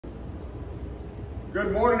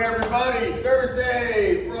Good morning, everybody.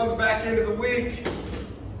 Thursday, we're on the back end of the week.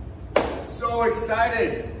 So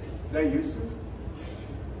excited. Is that you, sir?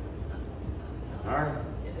 All right.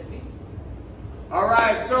 Is it me? All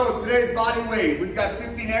right, so today's body weight. We've got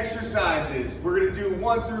 15 exercises. We're gonna do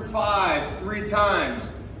 1 through 5, 3 times.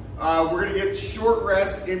 We're gonna get short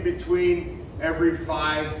rests in between every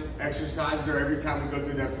 5 exercises or every time we go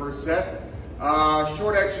through that first set.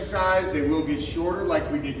 Short exercise, they will get shorter like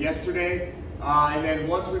we did yesterday. And then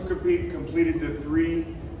once we've completed the 3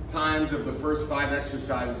 times of the first 5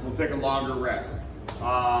 exercises, we'll take a longer rest.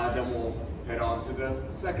 Then we'll head on to the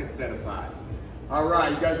second set of 5. All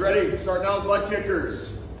right, you guys ready? Starting out with butt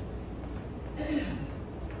kickers.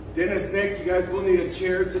 Dennis, Nick, you guys will need a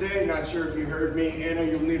chair today. Not sure if you heard me. Anna,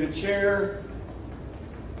 you'll need a chair.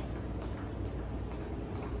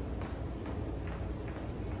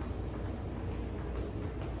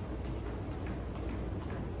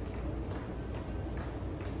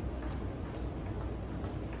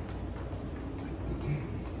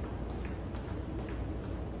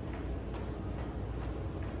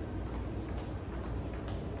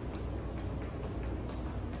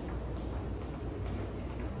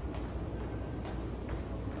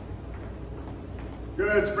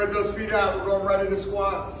 Good, spread those feet out. We're going right into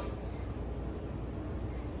squats.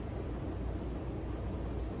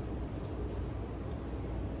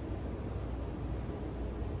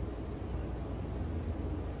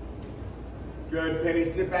 Good, Penny,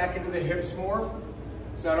 sit back into the hips more.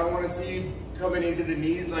 So I don't want to see you coming into the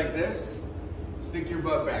knees like this. Stick your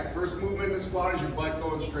butt back. First movement in the squat is your butt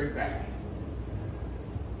going straight back.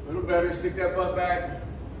 A little better, stick that butt back.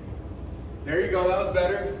 There you go, that was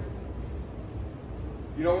better.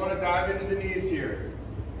 You don't want to dive into the knees here.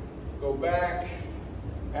 Go back.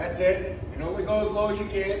 That's it. And only go as low as you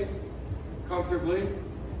can. Comfortably.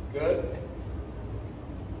 Good.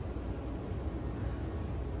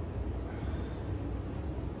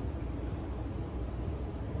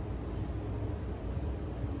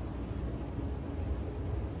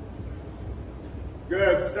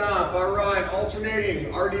 Good. Stop. All right.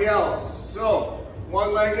 Alternating RDLs. So,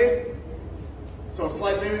 one-legged. So,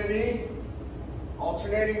 slight bend in the knee.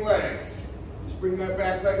 Alternating legs. Just bring that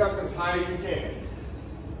back leg up as high as you can.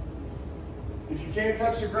 If you can't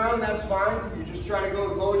touch the ground, that's fine. You just try to go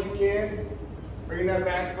as low as you can. Bring that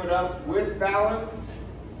back foot up with balance.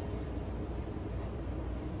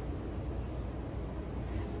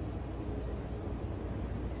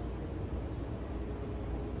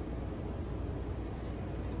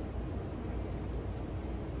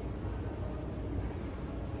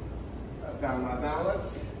 I found my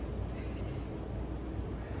balance.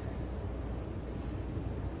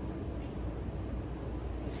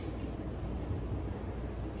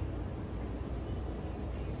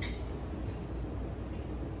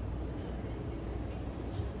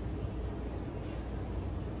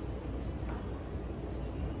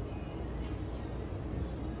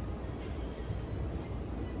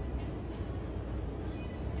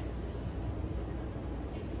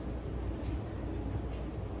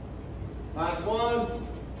 Last one.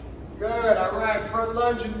 Good. All right, front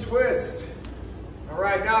lunge and twist. All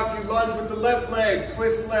right, now if you lunge with the left leg,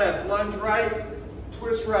 twist left, lunge right,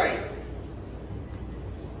 twist right.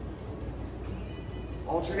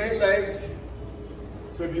 Alternate legs.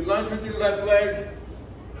 So if you lunge with your left leg,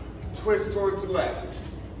 twist towards the left.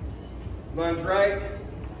 Lunge right,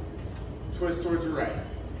 twist towards the right.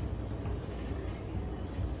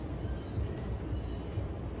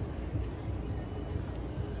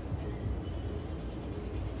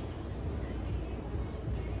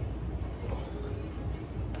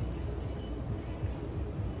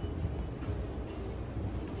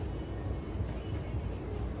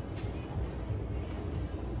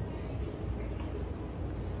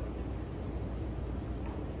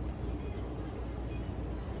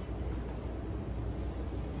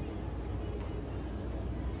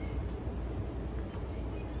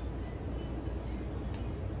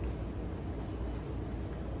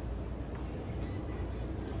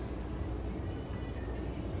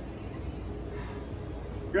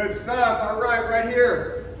 Good stuff. All right, right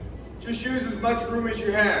here. Just use as much room as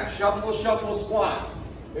you have. Shuffle, shuffle, squat.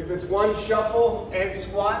 If it's one shuffle and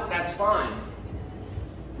squat, that's fine.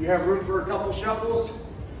 You have room for a couple shuffles,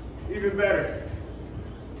 even better.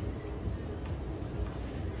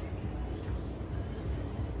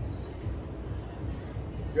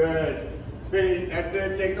 Good. Benny, that's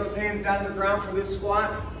it. Take those hands down to the ground for this squat.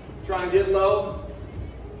 Try and get low.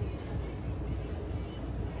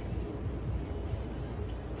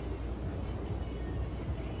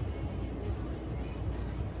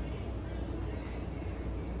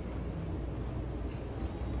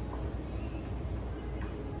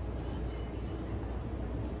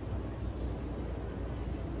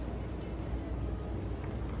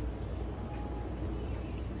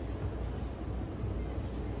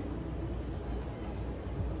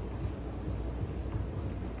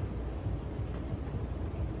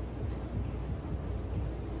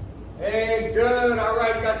 And good. All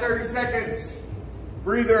right, you got 30 seconds.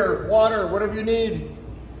 Breather, water, whatever you need.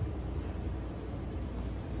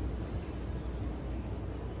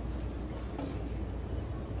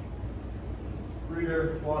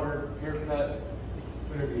 Breather, water, haircut,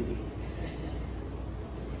 whatever you need.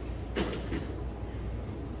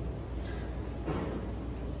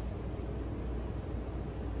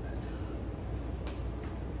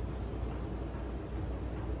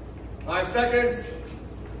 Five seconds.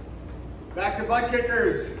 Back to butt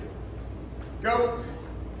kickers. Go.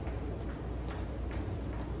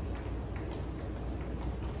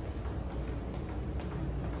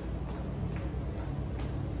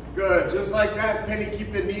 Good, just like that. Penny,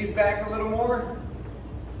 keep the knees back a little more.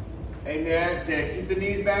 And that's it. Keep the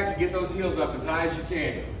knees back and get those heels up as high as you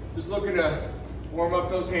can. Just looking to warm up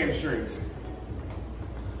those hamstrings.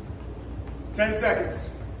 10 seconds.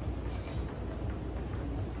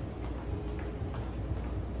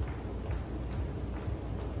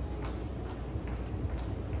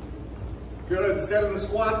 Good, instead of the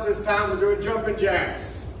squats this time, we're doing jumping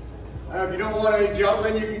jacks. If you don't want any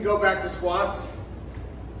jumping, you can go back to squats.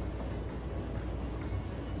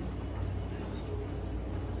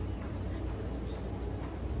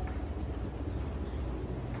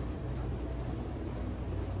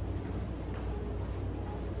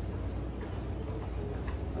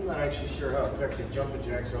 I'm not actually sure how effective jumping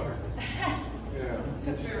jacks are. Yeah.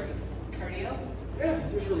 Except for cardio? Yeah,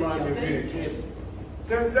 just remind me of being a kid.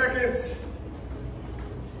 10 seconds.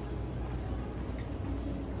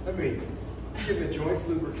 I mean, getting the joints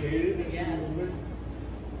lubricated. Yes.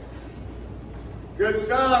 Good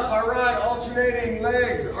stuff. All right, alternating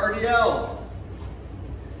legs, RDL.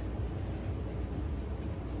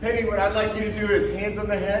 Penny, what I'd like you to do is hands on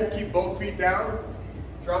the head, keep both feet down,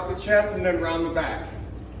 drop the chest, and then round the back.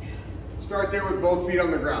 Start there with both feet on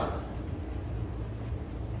the ground.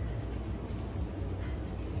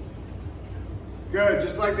 Good,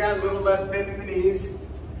 just like that, a little less bend in the knees.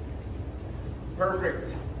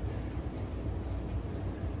 Perfect.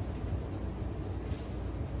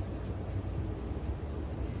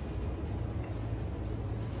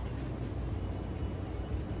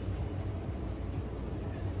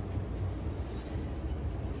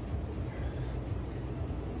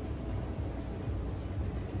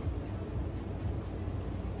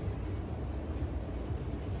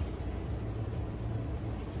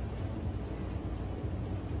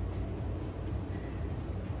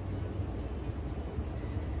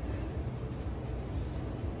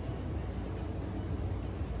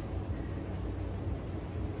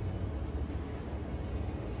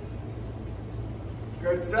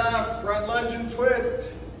 Good stuff. Front lunge and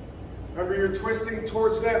twist. Remember, you're twisting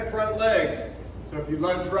towards that front leg. So if you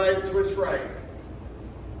lunge right, twist right.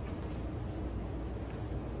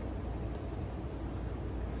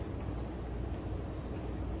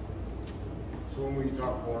 So when will you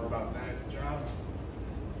talk more about that job?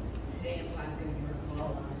 Today I'm talking to her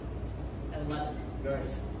call at 11.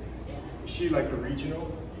 Nice. Yeah. Is she like the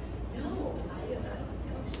regional? No, no,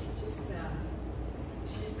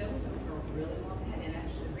 she's just been with him for a really long time. And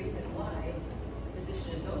actually the reason why the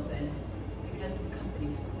position is open is because the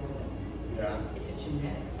company's growing. Yeah. It's a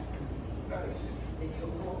genetics company. Nice. They do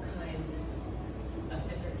all kinds of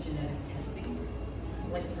different genetic testing,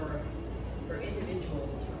 like for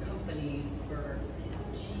individuals, for companies, for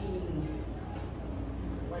gene,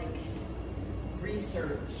 like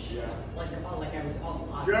research. Yeah. Like I was all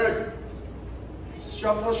on. Good.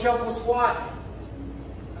 Shuffle, shuffle, squat.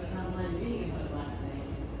 I was online reading about it last night.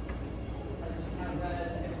 So I just kind of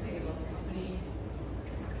read everything about the company.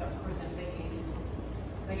 Because of course I'm thinking,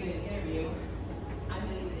 if I get an interview, I'm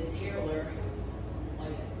going to need to tailor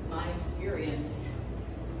like my experience,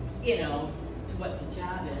 you know, to what the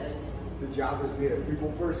job is. The job is being a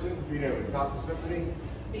people person, being able to talk to somebody.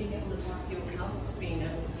 Being able to talk to accounts, being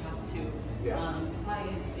able to talk to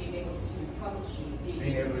clients, being able to troubleshoot,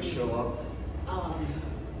 Being able to show up.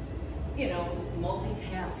 You know,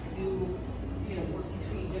 multitask, do, you know, work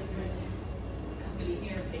between different company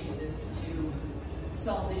interfaces to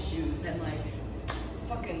solve issues, and like, it's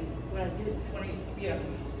fucking what I did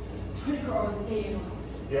 24 hours a day,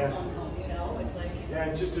 Yeah. you know, it's like, Yeah,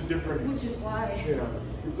 it's just a different, which is why, you know,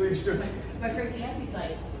 you're pleased to. my friend Kathy's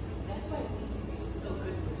like, that's why I think you'd be so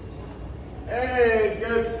good for this job. Hey,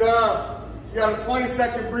 good stuff. You got a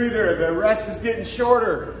 20-second breather. The rest is getting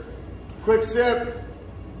shorter. Quick sip.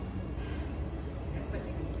 That's what I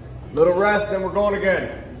think you'd be. Little rest, then we're going again.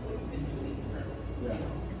 That's what you've been doing for, you know,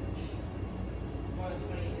 more than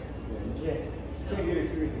 20 years. Yeah, you can't get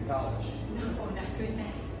experience in college. No, I'm not doing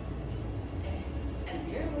that. And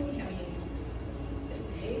barely, I mean, they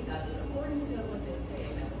pay according to what they say,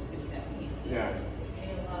 that's okay.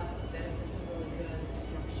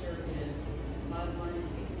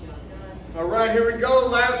 right, here we go,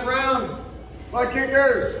 last round. My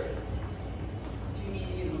kickers. Do you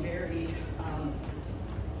need a very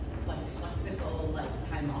like flexible like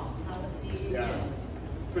time off policy? Yeah.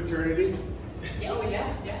 Fraternity. Yeah, oh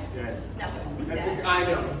yeah, yeah. Yeah. Nothing. That's a, I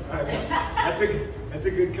know. That's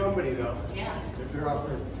a good company though. Yeah. If they're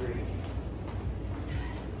offering fraternity.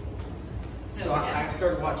 So yeah. I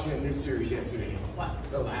started watching a new series yesterday. What?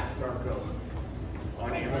 The Last Narco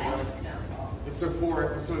on Amazon. Last Narco. It's a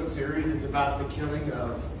 4-episode series. It's about the killing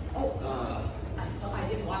of I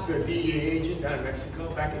didn't watch the it. DEA agent down in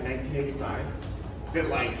Mexico back in 1985. That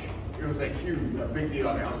like, it was like huge, a big deal.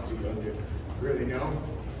 I mean, I was too young to really know.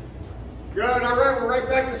 Good, all right, we're right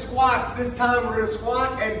back to squats. This time we're gonna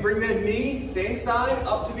squat and bring that knee, same side,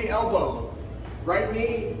 up to the elbow. Right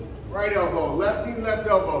knee, right elbow. Left knee, left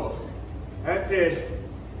elbow. That's it.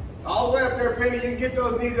 All the way up there, Penny. You can get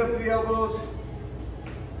those knees up to the elbows.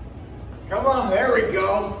 Come on, there we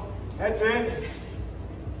go. That's it.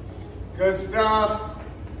 Good stuff.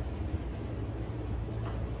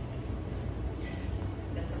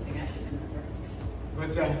 That's something I should remember.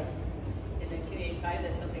 What's that? In 1985,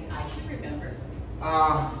 that's something I should remember.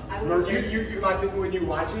 I think when you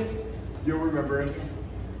watch it, you'll remember it.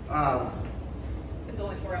 It's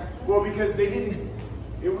only 4 episodes? Well, because they didn't,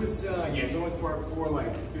 it was, it's only four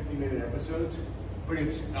like 50-minute episodes, but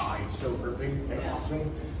it's so gripping and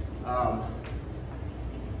awesome.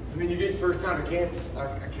 I mean, you get first-time accounts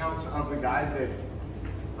of the guys that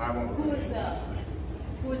I won't. Who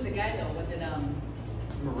was the guy though? Was it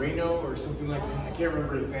Moreno or something like that? I can't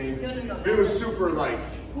remember his name. No. It was super like,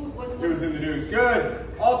 it was in the news. Good.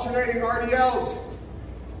 Alternating RDLs.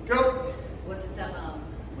 Go. Was it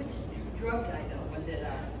which drug guy though? Was it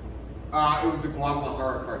It was the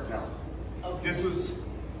Guadalajara cartel. Okay. This was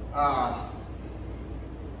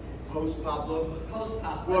post Pablo. Post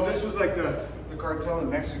Pop. Well, this was like the cartel in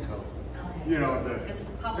Mexico. Okay. You know,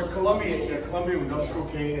 the Colombian knows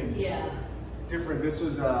cocaine and different. This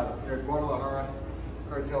was the Guadalajara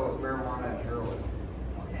cartel was marijuana and heroin.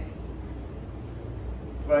 Okay.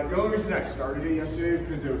 But the only reason I started it yesterday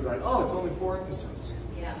because it was like, oh, it's only 4 episodes.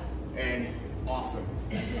 Yeah. And awesome.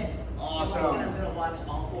 Awesome. Well, I'm gonna watch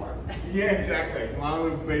all 4. Yeah, exactly. Well, I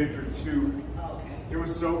only made it through 2. Oh, okay. It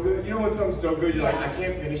was so good. You know when something's so good, you're like, I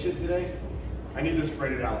can't finish it today. I need to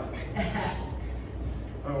spread it out.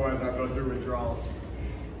 Otherwise, I'll go through withdrawals.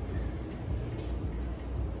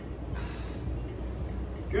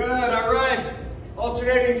 Good, all right.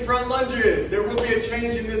 Alternating front lunges. There will be a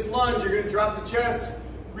change in this lunge. You're gonna drop the chest,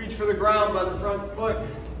 reach for the ground by the front foot.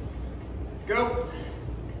 Go.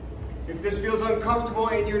 If this feels uncomfortable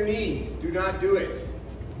in your knee, do not do it.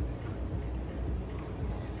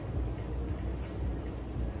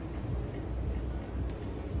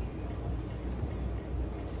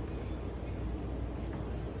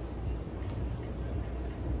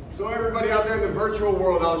 So everybody out there in the virtual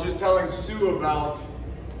world, I was just telling Sue about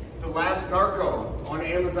The Last Narco on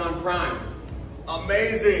Amazon Prime.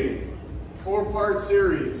 Amazing 4-part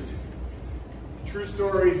series. True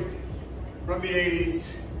story from the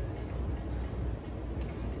 80s.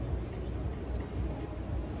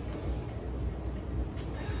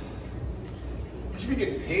 I should be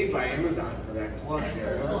getting paid by Amazon for that plug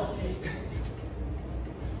there, huh?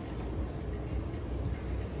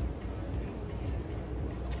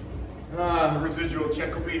 Residual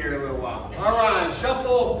check will be here in a little while. All right,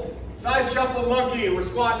 shuffle, side shuffle monkey. We're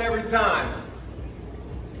squatting every time.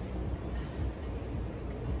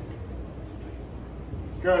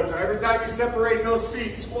 Good, so every time you separate those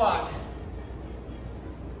feet, squat.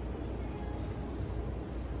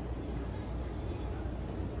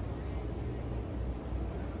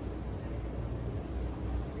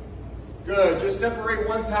 Good, just separate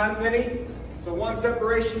one time, Penny. So one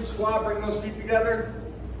separation, squat, bring those feet together.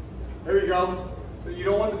 There you go. You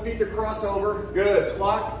don't want the feet to cross over. Good,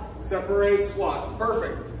 squat, separate, squat.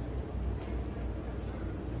 Perfect.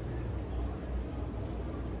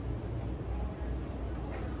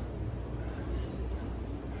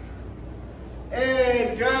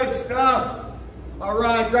 And good stuff. All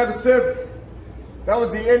right, grab a sip. That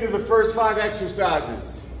was the end of the first 5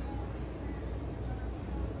 exercises.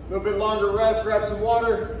 A little bit longer rest, grab some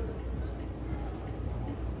water.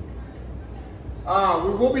 We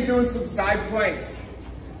will be doing some side planks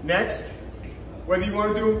next. Whether you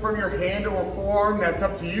want to do them from your hand or forearm, that's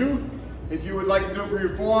up to you. If you would like to do it from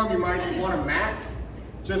your forearm, you might want a mat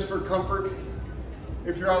just for comfort.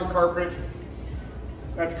 If you're on carpet,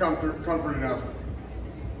 that's comfort enough.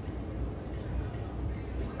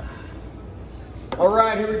 All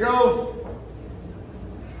right, here we go.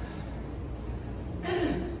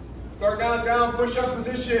 Start down, push-up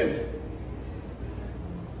position.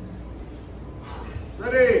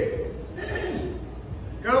 Ready?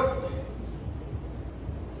 Go.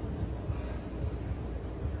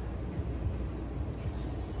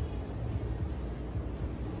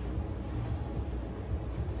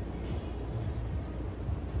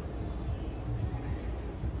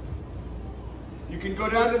 You can go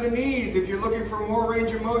down to the knees if you're looking for more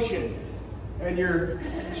range of motion and you're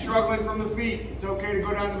struggling from the feet. It's okay to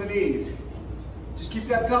go down to the knees. Just keep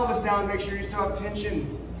that pelvis down. Make sure you still have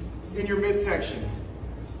tension in your midsection.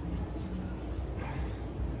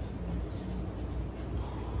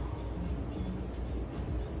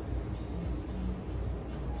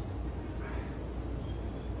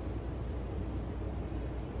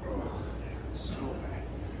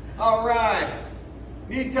 All right,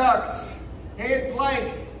 knee tucks, hand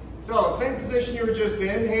plank. So same position you were just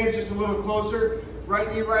in, hands just a little closer.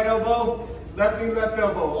 Right knee, right elbow, left knee, left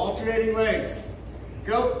elbow, alternating legs.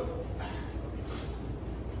 Go.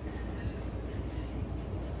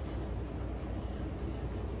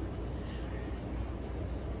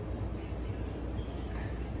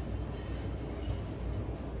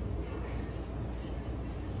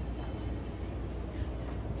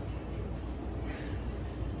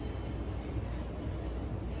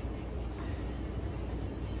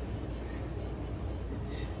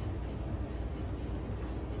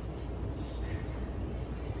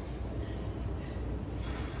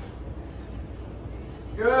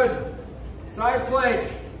 Good. Side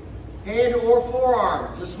plank, hand or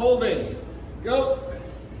forearm, just holding. Go.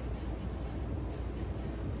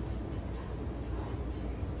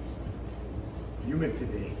 Humid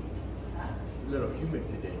today. A little humid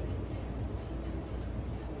today.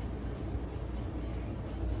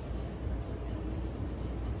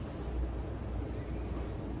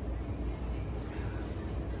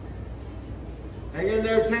 Hang in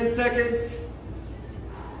there 10 seconds.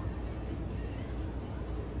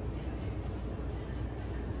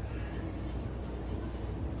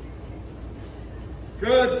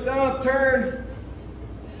 Good stuff, turn.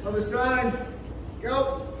 Other side,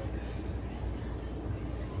 go.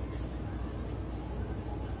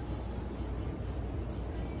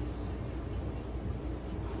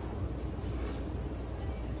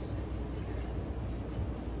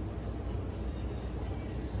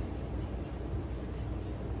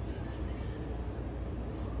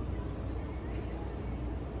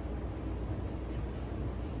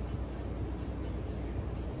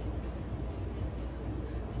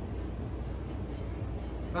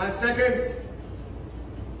 Five seconds.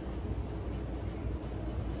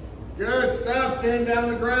 Good stuff, standing down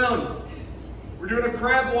on the ground. We're doing a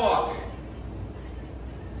crab walk.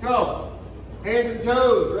 So, hands and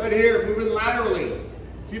toes right here, moving laterally.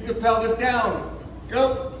 Keep the pelvis down.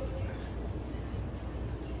 Go.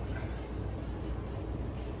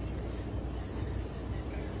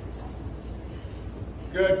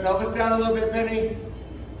 Good, pelvis down a little bit, Penny.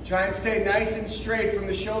 Try and stay nice and straight from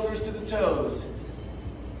the shoulders to the toes.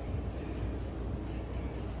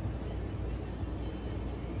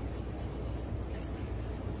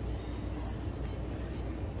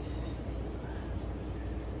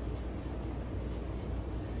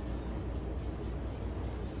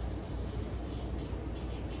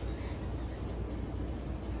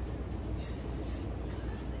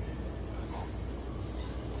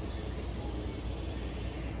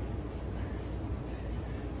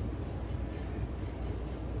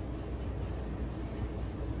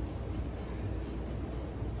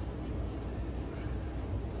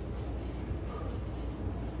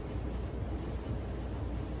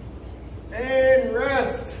 And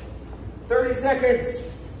rest. 30 seconds.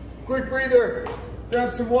 Quick breather.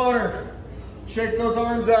 Grab some water. Shake those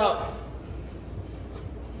arms out.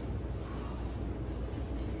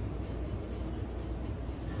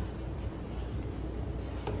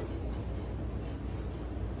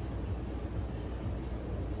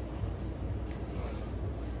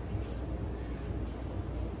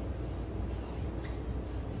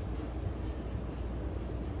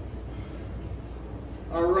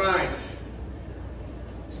 All right.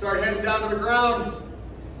 Start heading down to the ground.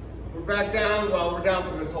 We're back down. Well, we're down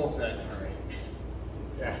for this whole set. All right.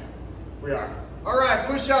 Yeah, we are. All right,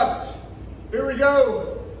 push-ups. Here we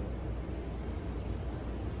go.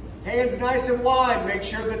 Hands nice and wide. Make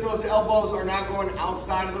sure that those elbows are not going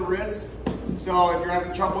outside of the wrist. So if you're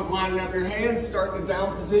having trouble with lining up your hands, start in the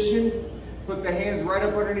down position. Put the hands right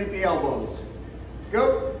up underneath the elbows.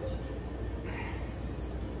 Go.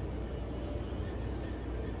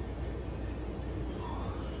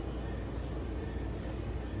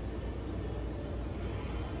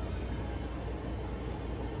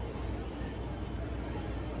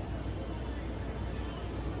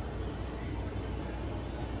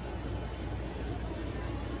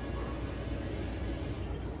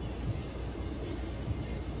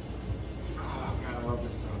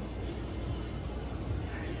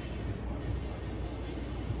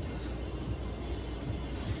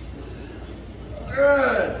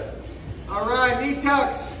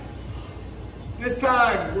 This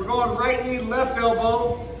time, we're going right knee, left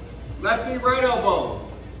elbow, left knee, right elbow.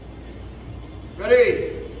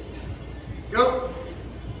 Ready? Go.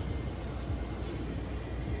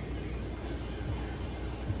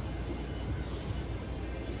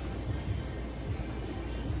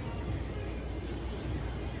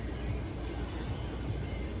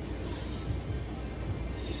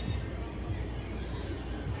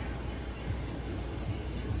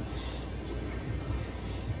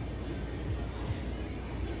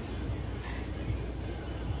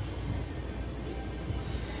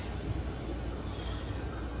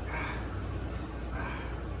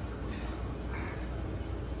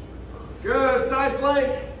 Good, side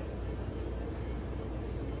plank.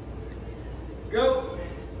 Go.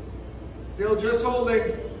 Still just holding.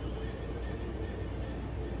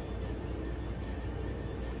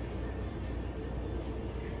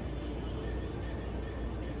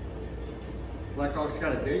 Blackhawks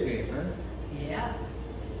got a day game, huh? Yeah.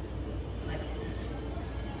 Like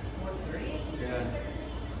 4:30? Yeah.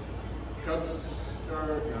 Cubs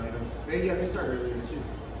start, no, they start earlier too.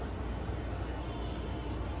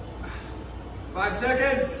 5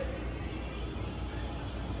 seconds.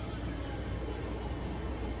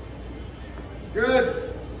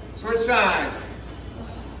 Good. Switch sides.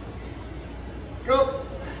 Go.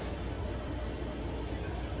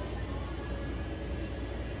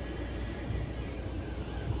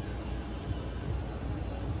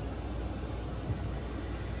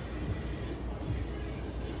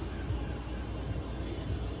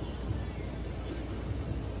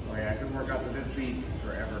 Oh yeah, I could work out to this beat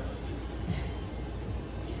forever.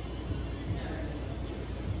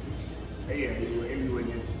 Yeah, when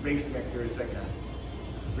it's bass nectar, it's like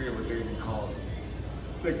I forget what they're even called.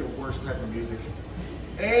 It's like the worst type of music.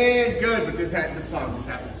 And good, but this song just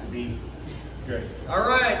happens to be good. All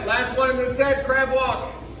right, last one in the set, crab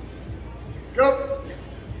walk. Go.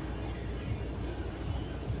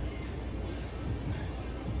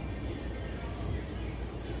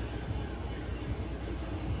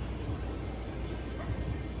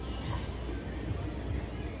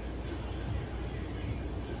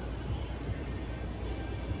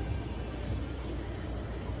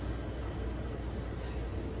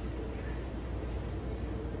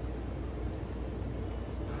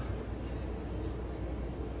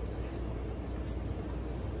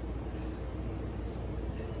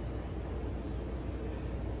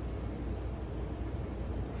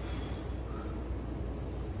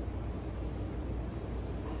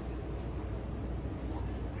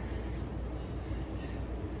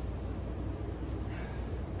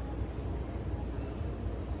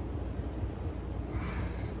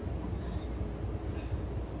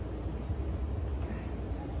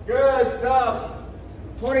 Good stuff.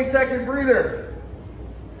 20-second breather.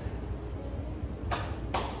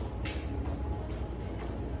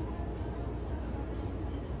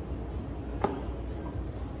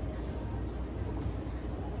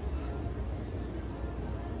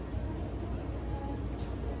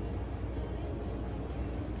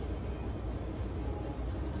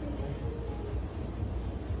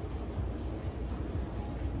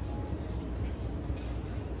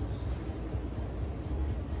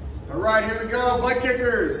 All right, here we go, butt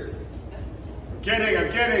kickers. I'm kidding,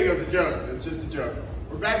 it was a joke, it's just a joke.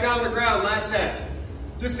 We're back down on the ground, last set.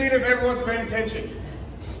 Just seeing if everyone's paying attention.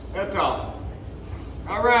 That's all.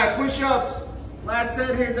 All right, push-ups. Last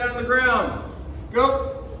set here, down on the ground.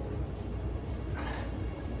 Go.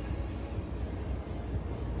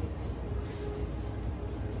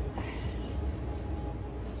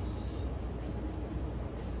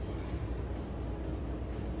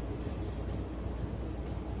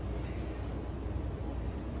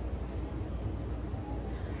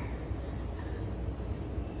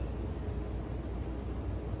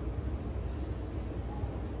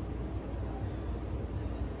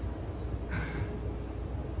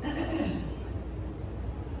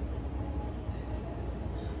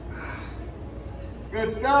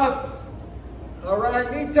 Good stuff. All right,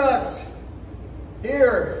 knee tucks.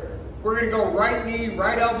 Here, we're gonna go right knee,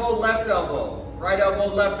 right elbow, left elbow. Right elbow,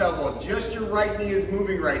 left elbow. Just your right knee is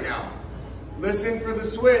moving right now. Listen for the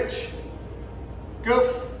switch.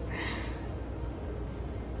 Go.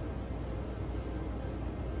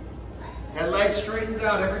 That leg straightens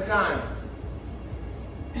out every time.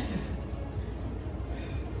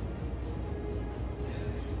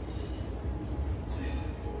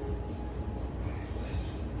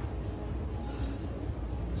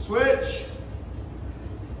 Switch.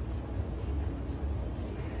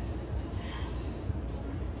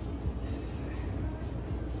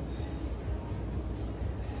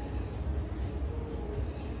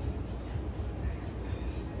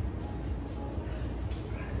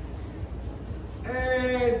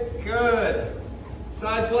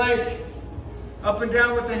 Side plank, up and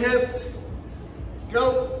down with the hips.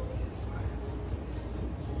 Go.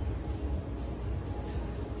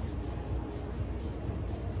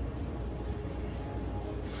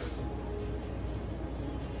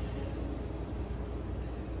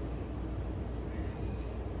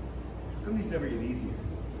 How come these never get easier?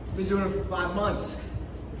 I've been doing it for 5 months.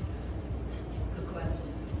 Good question.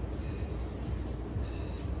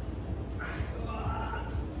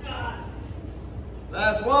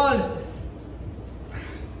 Last one.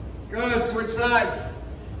 Good, switch sides.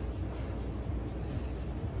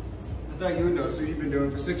 I thought you would know, so you've been doing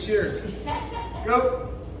it for 6 years.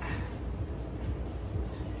 Go.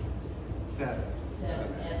 7.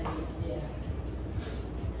 7 at least, yeah.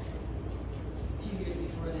 2 years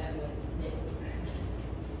before that was Nick.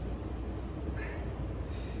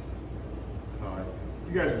 All right.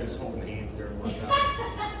 You guys are just holding hands during workout.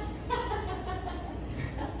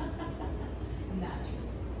 Not true.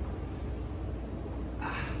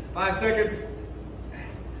 5 seconds.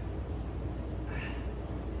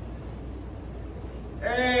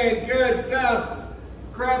 Hey, good stuff.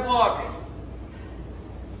 Crab walk.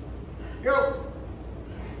 Go.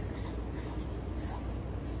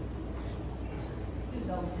 He was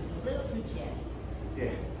always just a little too chatty.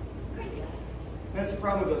 Yeah, Great guy. that's the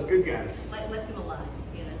problem with us good guys. Liked him a lot,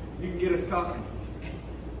 you know. You can get us talking.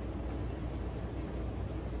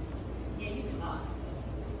 Yeah, you talk.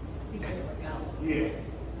 You still work out. Yeah.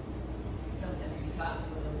 Sometimes you talk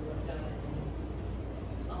before we work out.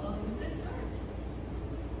 Although it was a good start.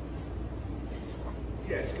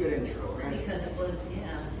 Yes, good intro, right? Because it was,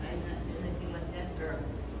 yeah, I had not done anything like that for,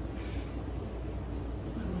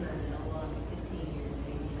 who knows how long, 15 years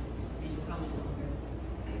maybe, maybe probably longer.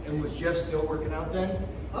 And was Jeff still working out then?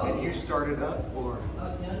 Oh, And yeah. you started up, or?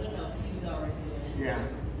 Oh, no, he was already doing it.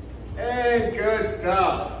 Yeah. And good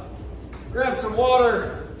stuff. Grab some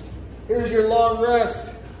water. Here's your long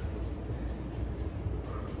rest.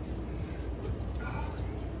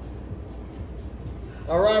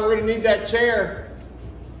 All right, we're gonna need that chair.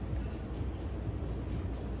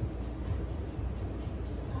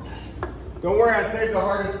 Don't worry, I saved the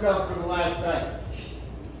hardest stuff for the last set.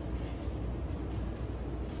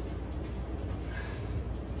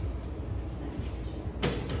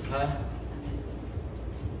 Huh?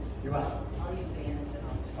 You out? I'll use bands and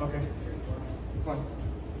I'll just. Okay. It's fine.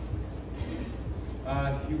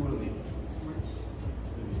 You will need.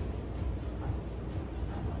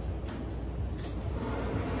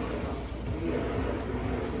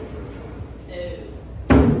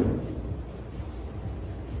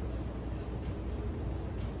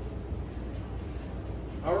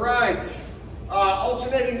 All right,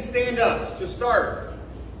 alternating stand-ups to start.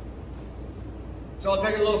 So I'll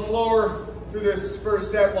take it a little slower through this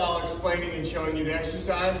first set while explaining and showing you the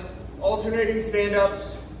exercise. Alternating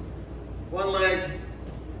stand-ups, one leg,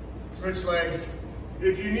 switch legs.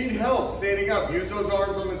 If you need help standing up, use those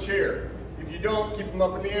arms on the chair. If you don't, keep them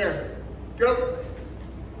up in the air. Go.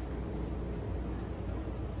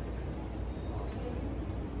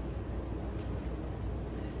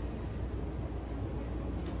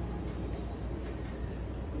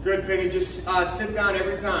 Good, Penny, just sit down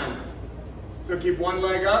every time. So keep one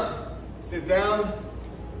leg up, sit down,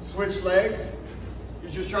 switch legs.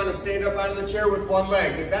 You're just trying to stand up out of the chair with one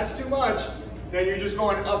leg. If that's too much, then you're just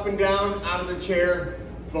going up and down out of the chair,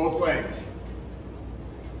 both legs.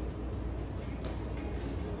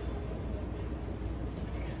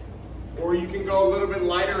 Or you can go a little bit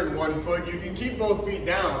lighter in one foot. You can keep both feet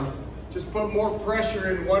down, just put more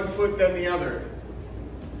pressure in one foot than the other.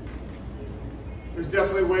 There's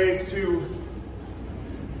definitely ways to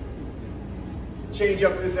change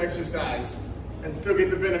up this exercise and still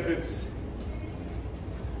get the benefits.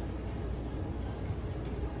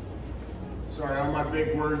 Sorry, all my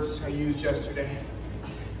big words I used yesterday.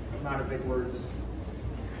 I'm out of big words.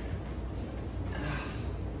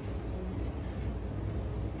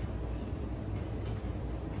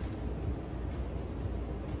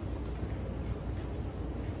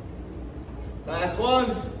 Last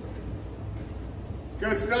one.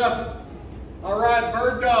 Good stuff. All right,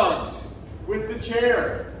 bird dogs with the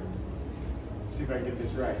chair. Let's see if I can get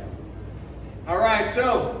this right. All right,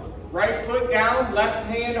 so right foot down, left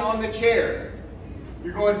hand on the chair.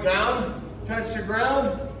 You're going down, touch the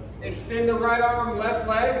ground, extend the right arm, left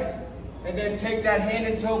leg, and then take that hand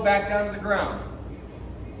and toe back down to the ground.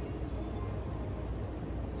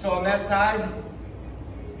 So on that side,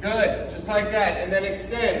 good, just like that, and then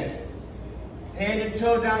extend. Hand and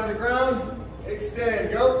toe down to the ground,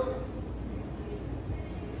 extend, go.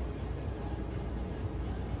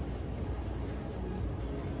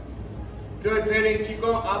 Good, Penny, keep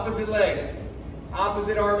going, opposite leg.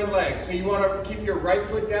 opposite arm and leg. So you want to keep your right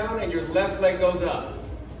foot down and your left leg goes up.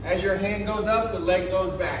 As your hand goes up, the leg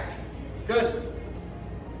goes back. Good.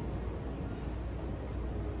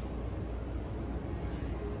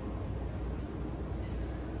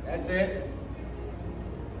 That's it.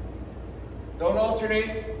 Don't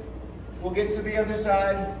alternate. We'll get to the other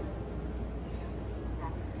side.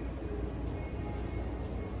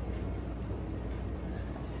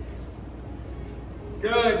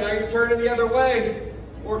 Good, now you're turning the other way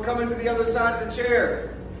or coming to the other side of the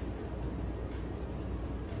chair.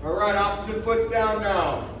 All right, opposite foot's down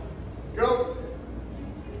now. Go.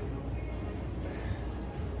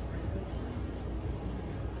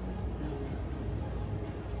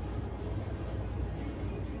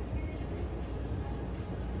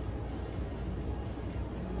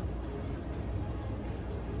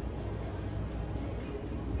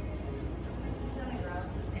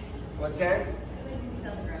 What's that?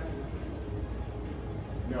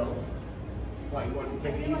 No. Why, you want to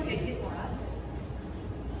take it easy? I get more out of it.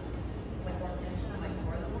 Like more tension on my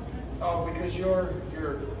core the whole time. Oh, because you're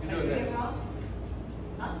doing this.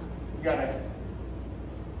 Huh? You gotta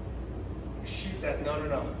shoot that.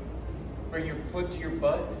 No. Bring your foot to your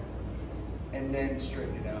butt and then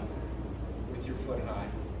straighten it out with your foot high.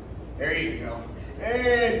 There you go.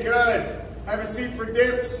 And good. Have a seat for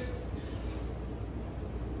dips.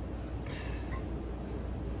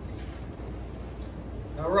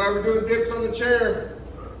 All right, we're doing dips on the chair.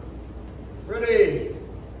 Ready?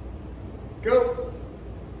 Go.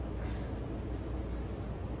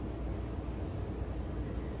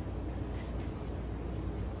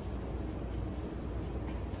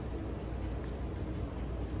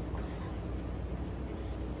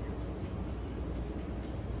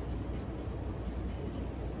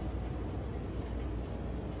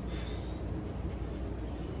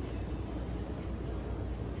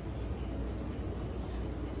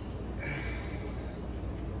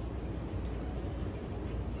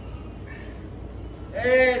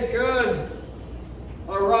 And good.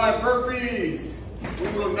 All right, burpees. We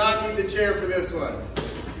will not need the chair for this one.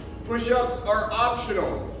 Push-ups are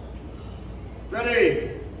optional.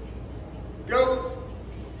 Ready? Go.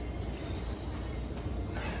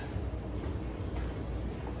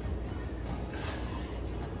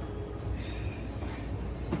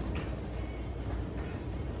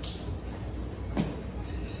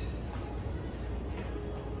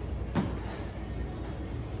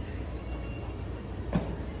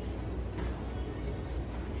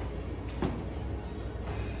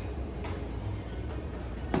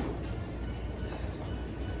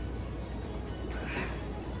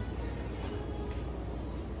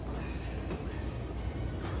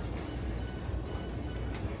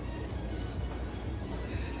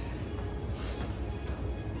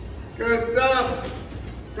 Good stuff.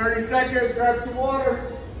 30 seconds, grab some water.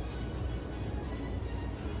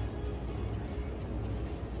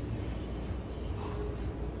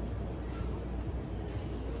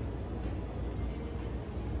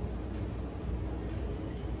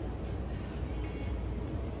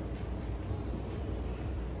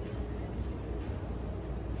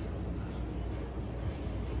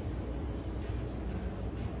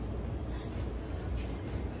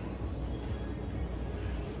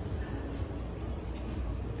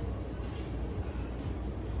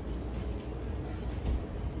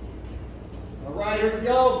 All right, here we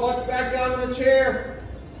go. Butts back down on the chair.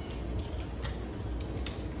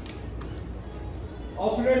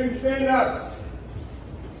 Alternating stand-ups.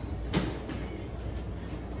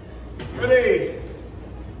 Ready?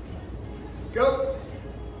 Go.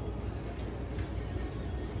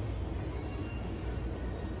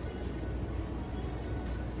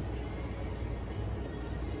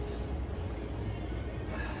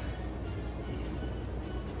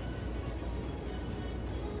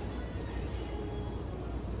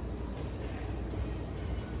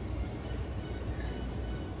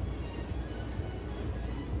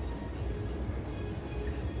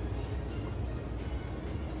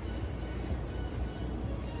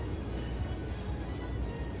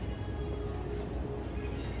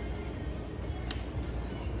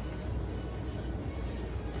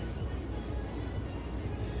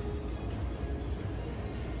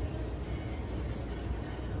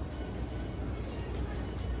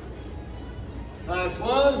 Last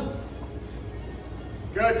one.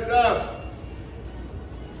 Good stuff.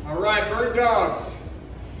 All right, bird dogs.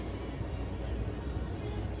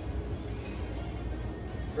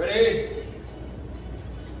 Ready?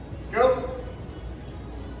 Go.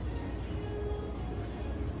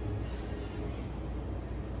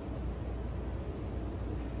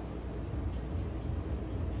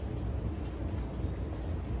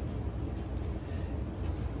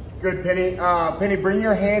 Good, Penny. Penny, bring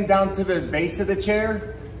your hand down to the base of the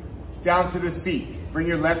chair, down to the seat. Bring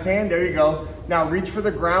your left hand, there you go. Now reach for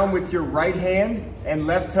the ground with your right hand and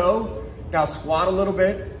left toe. Now squat a little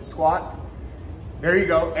bit, squat. There you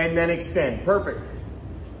go, and then extend, perfect.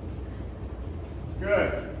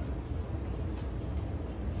 Good.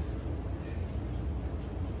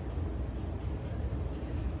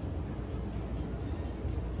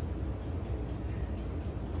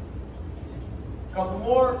 Couple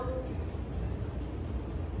more.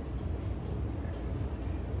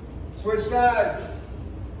 Switch sides.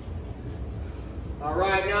 All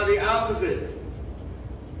right, now the opposite.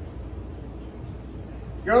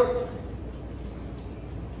 Go.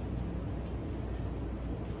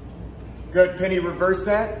 Good, Penny, reverse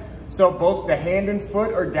that. So both the hand and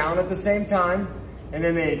foot are down at the same time, and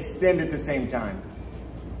then they extend at the same time.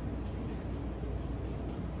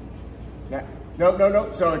 Now,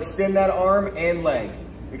 no. So extend that arm and leg.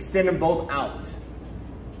 Extend them both out.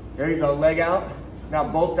 There you go, leg out. Now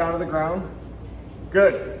both down to the ground.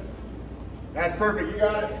 Good. That's perfect, you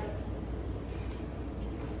got it.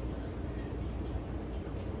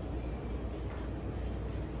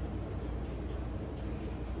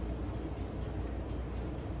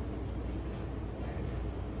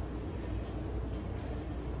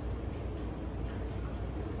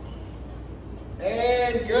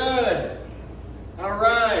 And good. All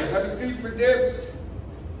right, have a seat for dips.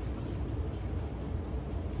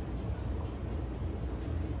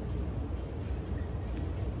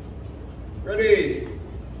 Ready.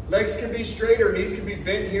 Legs can be straight or knees can be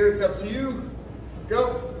bent here. It's up to you.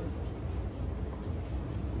 Go.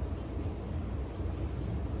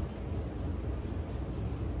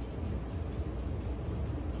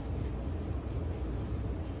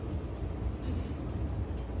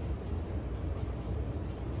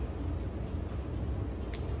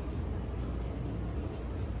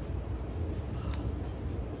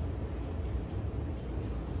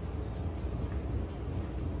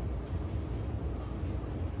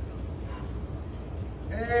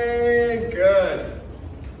 And good.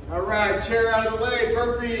 All right, chair out of the way,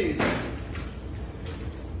 burpees.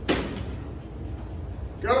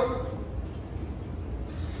 Go.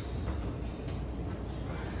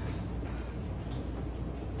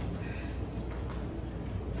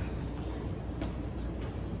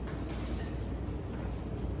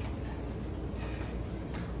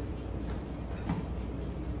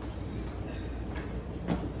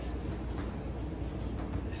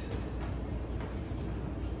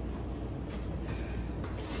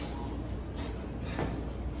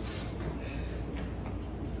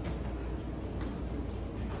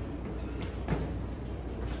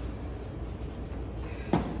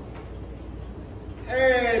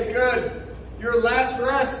 Hey, good. Your last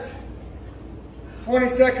rest. 20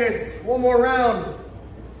 seconds. One more round.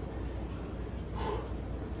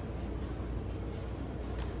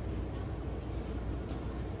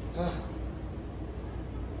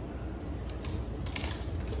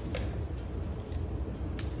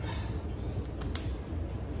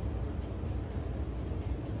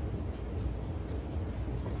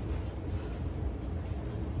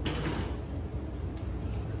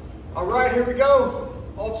 All right, here we go.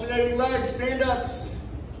 Alternating legs, stand-ups.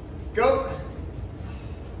 Go.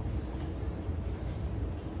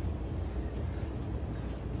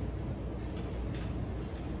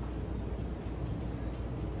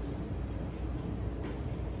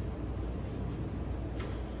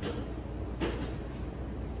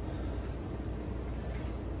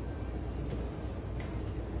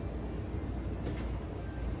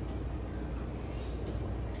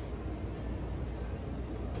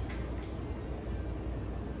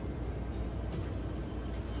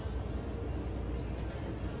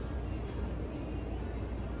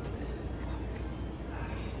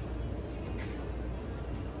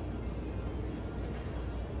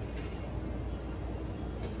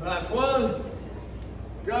 Last one.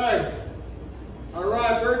 Good. All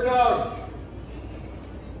right, bird dogs.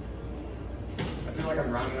 I feel like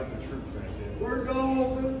I'm rounding up the troops when I say it. Bird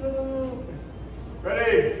dog, bird dog.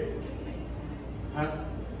 Ready? Huh?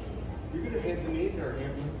 You gonna hands and knees or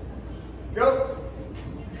hand? Go.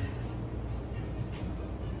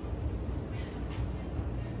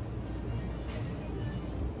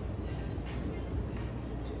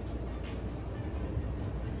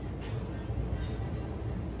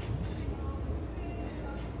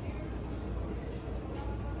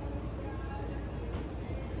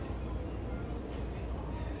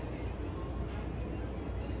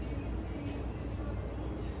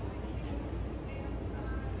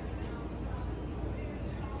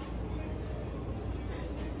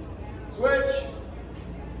 Switch.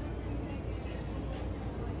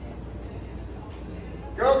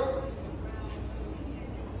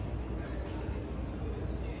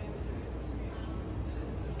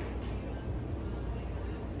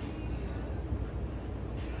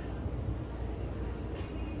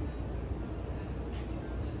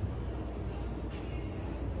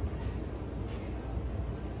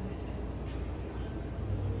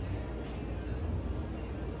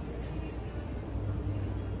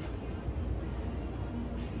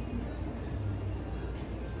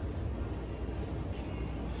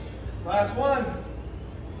 Last one.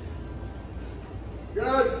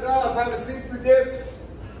 Good stuff. Have a seat for dips.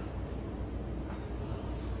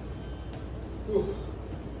 Whew.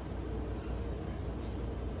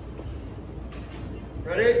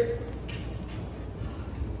 Ready?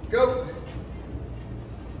 Go.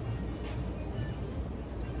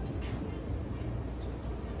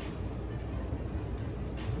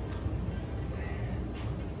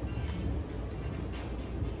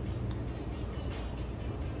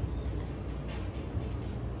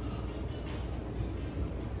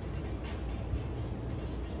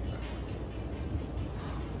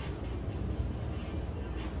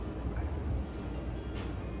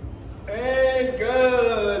 And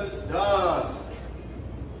good stuff.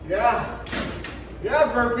 Yeah.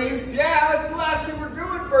 Yeah, burpees. Yeah, that's the last thing we're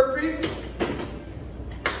doing, burpees.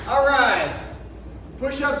 All right.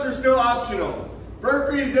 Push-ups are still optional.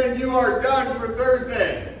 Burpees and you are done for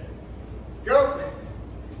Thursday. Go.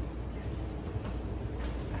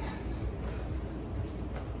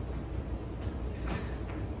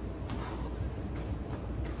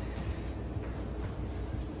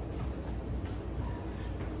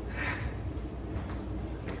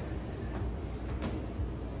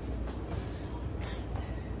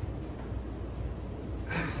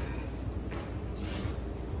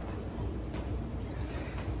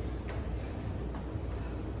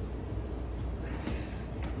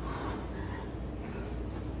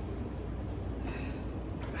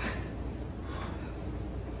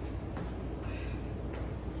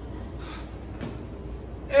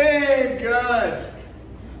 And good.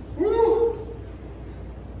 Woo.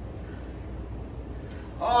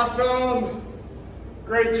 Awesome.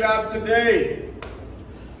 Great job today.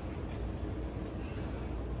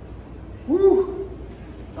 Woo.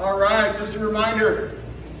 All right, just a reminder,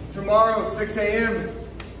 tomorrow 6 a.m.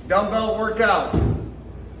 dumbbell workout.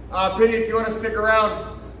 Penny, if you want to stick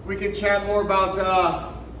around, we can chat more about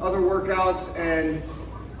other workouts and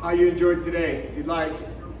how you enjoyed today, if you'd like.